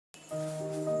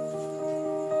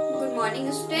morning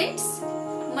students.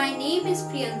 My name is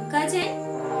Priyanka Jain.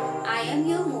 I am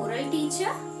your moral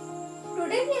teacher.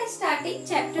 Today we are starting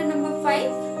chapter number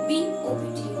 5, being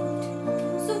obedient.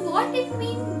 So what it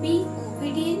means being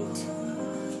obedient?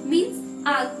 Means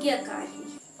आज्ञाकारी.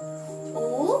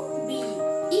 O-B-E-D-I-E-N-T.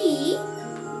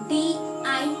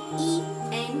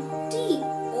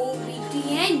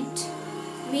 Obedient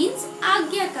means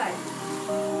आज्ञाकारी,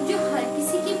 जो हर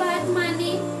किसी की बात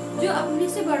माने, जो अपने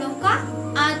से बड़ों का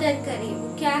आदर करे, वो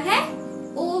क्या है?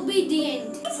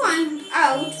 Obedient. To find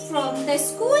out from the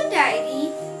school diary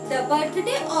the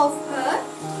birthday of her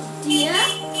dear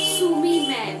Sumi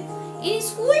ma'am. In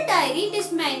school diary it is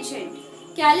mentioned.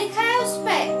 क्या लिखा है उस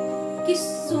पर? कि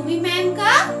सुमी मैम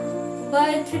का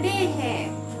बर्थडे है.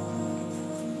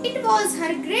 It was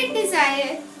her great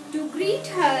desire to greet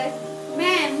her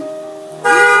ma'am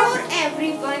before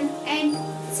everyone and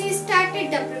she started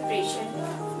the preparation.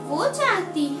 वो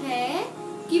चाहती है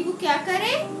कि वो क्या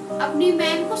करे? अपनी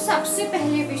मैम को सबसे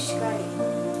पहले विश करे.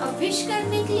 अब विश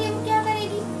करने के लिए वो क्या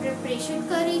करेगी? प्रिपरेशन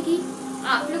करेगी.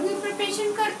 आप लोग भी प्रिपरेशन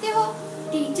करते हो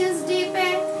टीचर्स डे पे,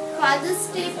 फादर्स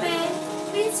डे पे,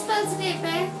 प्रिंसिपल्स डे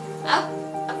पे, अब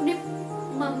अपने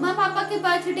मम्मा पापा के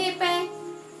बर्थडे पे.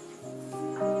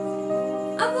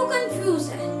 अब वो कंफ्यूज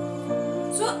है.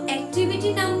 सो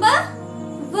activity number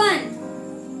 1.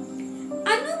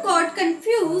 Anu got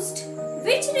confused.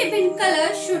 Which ribbon color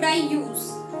should I use?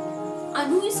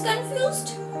 Anu is confused.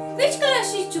 Which color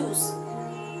she choose?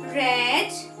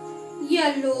 Red,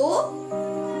 yellow,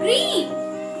 green,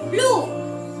 blue.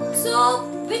 So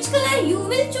which color you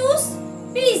will choose?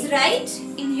 Please write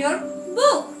in your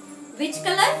book which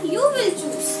color you will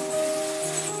choose.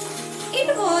 It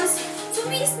was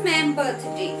Sumi's ma'am's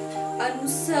birthday. Anu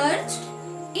searched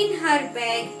in her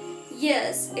bag.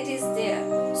 Yes, it is there.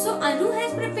 So Anu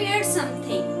has prepared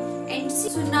something, and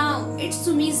so now it's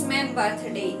Sumi's ma'am's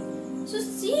birthday. So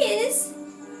she is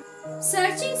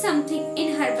searching something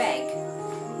in her bag.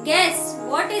 Guess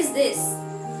what is this?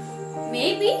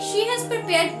 Maybe she has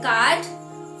prepared card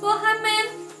for her ma'am.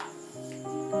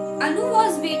 Anu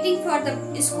was waiting for the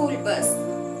school bus.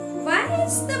 Why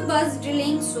is the bus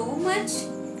delaying so much?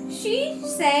 She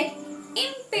said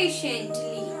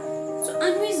impatiently. So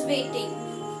Anu is waiting.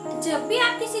 जब भी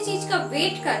आप किसी चीज का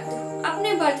wait करते हो,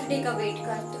 अपने birthday का वेट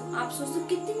करते हो, आप सोचते हो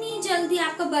कितनी जल्दी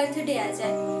आपका बर्थडे आ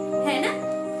जाए, है ना?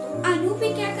 तो अनु भी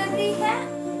क्या कर रही है?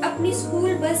 अपनी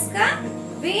स्कूल बस का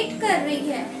वेट कर रही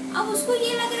है. अब उसको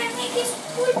ये लग रहा है कि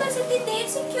स्कूल बस इतनी देर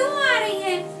से क्यों आ रही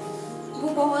है. वो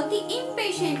बहुत ही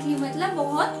इम्पेशेंटली, मतलब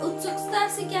बहुत उत्सुकता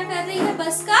से क्या कर रही है?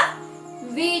 बस का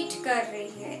वेट कर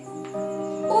रही है.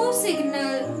 ओ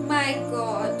signal, my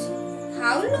God,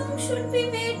 how long should we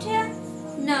wait here?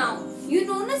 Now you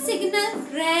know the signal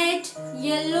red,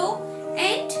 yellow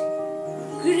and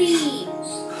green.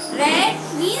 Red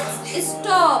means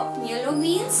stop, yellow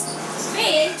means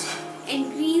wait, and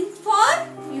green for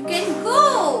you can go.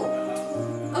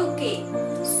 Okay,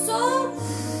 so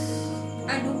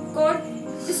Anu got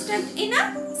stuck in a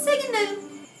signal.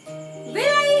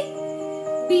 Will I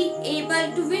be able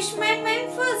to wish my ma'am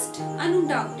first? Anu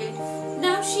doubted.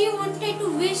 Now she wanted to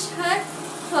wish her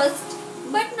first,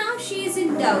 but now she is in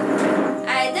doubt.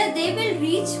 Either they will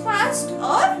reach fast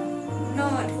or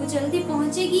not. वो जल्दी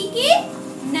पहुंचेगी कि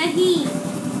नहीं?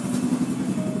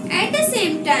 At the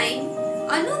same time,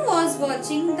 Anu was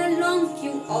watching the long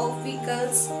queue of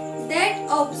vehicles that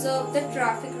observe the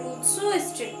traffic rules so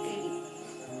strictly.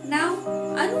 Now,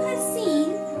 Anu has seen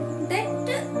that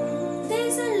there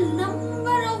is a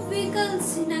number of vehicles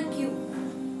in a queue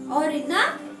or in a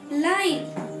line,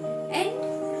 and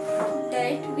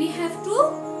that we have to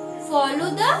follow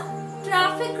the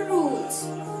traffic rules.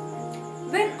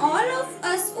 When all of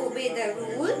us obey the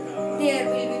rule, there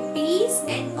will be peace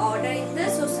and order in the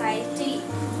society.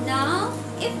 Now,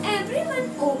 if everyone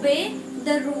obey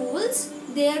the rules,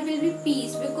 there will be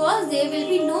peace, because there will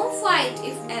be no fight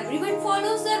if everyone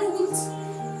follows the rules,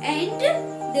 and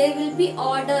there will be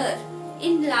order.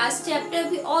 In last chapter,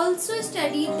 we also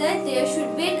studied that there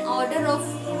should be an order of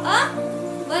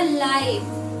a life.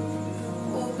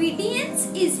 Obedience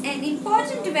is an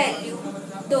important value.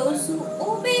 Those who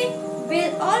obey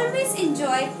will always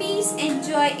enjoy peace and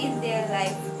joy in their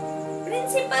life.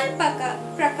 Principal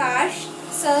Prakash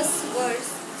Sir's words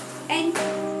and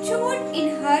chewed in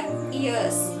her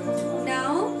ears.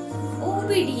 Now,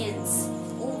 obedience.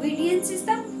 Obedience is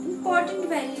the important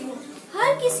value.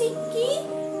 हर किसी की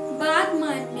बात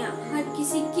मानना, हर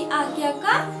किसी की आज्ञा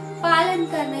का पालन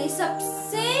करना, ये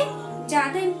सबसे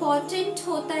ज्यादा इम्पोर्टेंट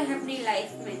होता है अपनी लाइफ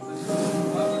में.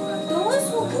 Those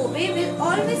who obey will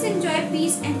always enjoy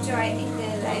peace and joy in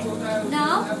their life. life.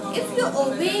 Now, if you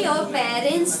obey your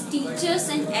parents, teachers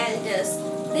and elders,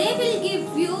 they will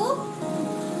give you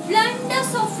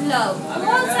abundance of love.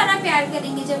 बहुत सारा प्यार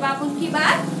करेंगे जब आप उनकी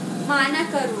बात माना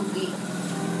करोगे.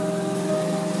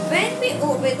 When we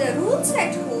obey the rules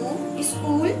at home,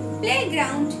 school,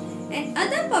 playground and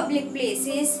other public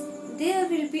places, there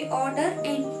will be order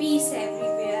and peace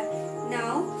everywhere.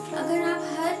 Now, अगर आप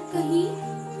हर कहीं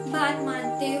बात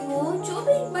मानते हो, जो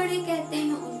भी बड़े कहते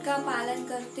हैं उनका पालन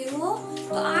करते हो,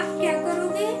 तो आप क्या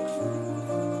करोगे?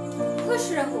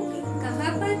 खुश रहोगे.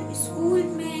 कहाँ पर? स्कूल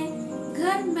में,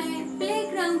 घर में,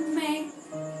 प्लेग्राउंड में.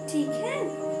 ठीक है?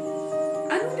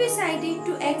 Anu decided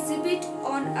to exhibit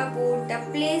on a board the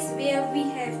place where we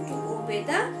have to obey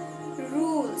the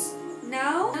rules.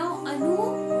 Now Anu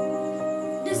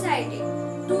decided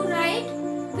to write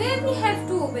where we have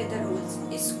to obey the rules.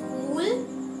 School,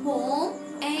 home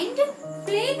and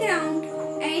playground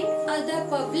and other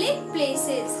public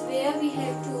places where we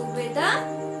have to obey the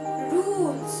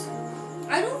rules.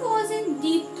 Anu was in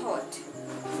deep thought.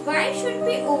 Why should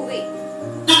we obey?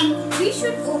 We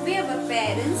should obey our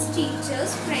parents,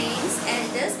 teachers, friends,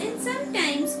 elders and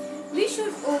sometimes we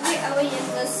should obey our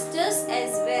youngsters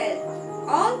as well.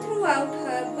 All throughout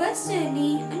her bus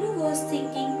journey, Anu was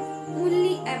thinking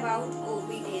only about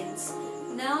obedience.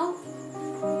 Now,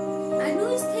 Anu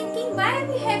is thinking why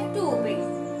we have to obey.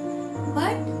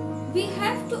 But we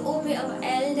have to obey our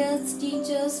elders,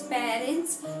 teachers,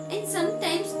 parents and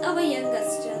sometimes our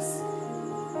youngsters.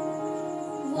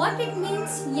 What it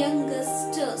means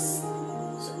youngsters?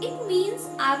 So it means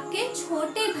आपके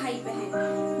छोटे भाई बहन.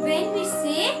 When we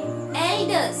say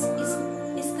elders,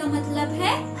 इसका मतलब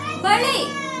है बड़े.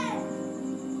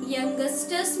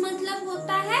 Youngsters मतलब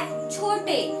होता है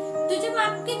छोटे. तो जब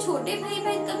आपके छोटे भाई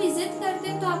बहन कभी जिद करते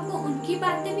हैं तो आपको उनकी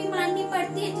बातें भी माननी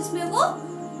पड़ती है जिसमें वो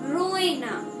रोए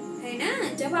ना, है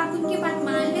ना. जब आप उनकी बात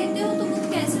मान लेते हो तो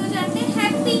वो कैसे हो जाते हैं?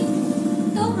 हैप्पी.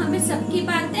 तो हमें सबकी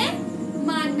बातें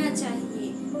मानना चाहिए.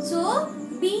 So,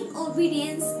 being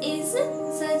obedience is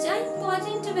such an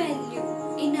important value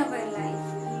in our life.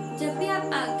 जब भी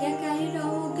आप आज्ञाकारी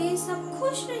रहोगे, सब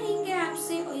खुश रहेंगे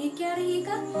आपसे. और ये क्या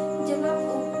रहेगा? जब आप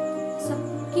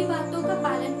सबकी बातों का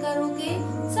पालन करोगे,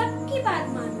 सबकी बात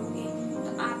मानोगे,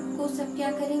 तो आपको सब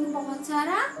क्या करेंगे? बहुत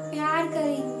सारा प्यार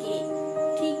करेंगे.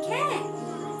 ठीक है?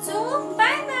 So,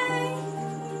 bye.